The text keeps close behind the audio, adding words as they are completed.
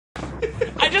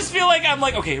just feel like I'm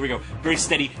like, okay, here we go. Very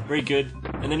steady, very good.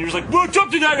 And then you're just like, well,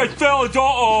 jump to that, I fell,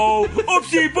 uh-oh.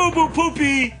 Oopsie, boo-boo,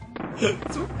 poopy.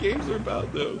 That's what games are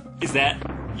about, though. Is that?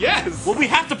 Yes! Well, we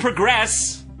have to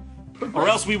progress, or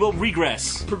else we will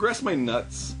regress. Progress my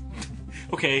nuts.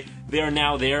 Okay, they are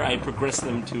now there. I progressed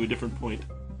them to a different point.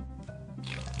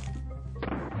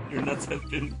 Your nuts have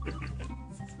been progressed.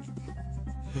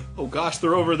 Oh gosh,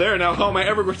 they're over there now. How am I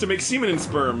ever going to make semen and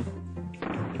sperm?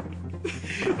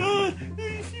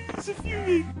 It's a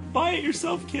few. Buy it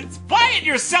yourself, kids. Buy it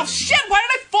yourself! Shit, why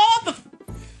did I fall off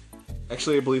the...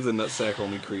 Actually, I believe the nutsack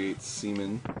only creates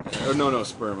semen. Or no,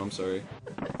 sperm, I'm sorry.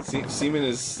 Semen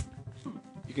is...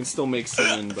 You can still make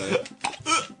semen, but...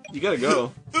 You gotta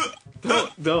go.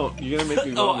 Don't. You're gonna make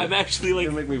me vomit. Oh, I'm actually like...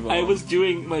 You're gonna make me vomit. I was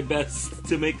doing my best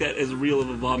to make that as real of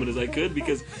a vomit as I could,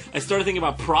 because I started thinking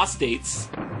about prostates.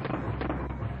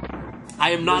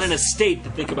 I am not in a state to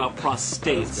think about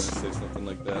prostates. I was gonna say something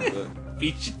like that, but...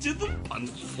 Beat you to the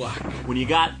punch. Fuck. When you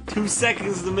got 2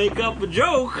 seconds to make up a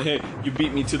joke. Hey, you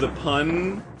beat me to the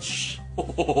punch.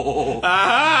 Oh.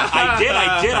 I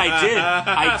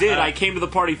did. I came to the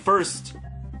party first,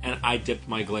 and I dipped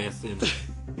my glass in.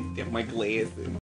 Dip my glass in.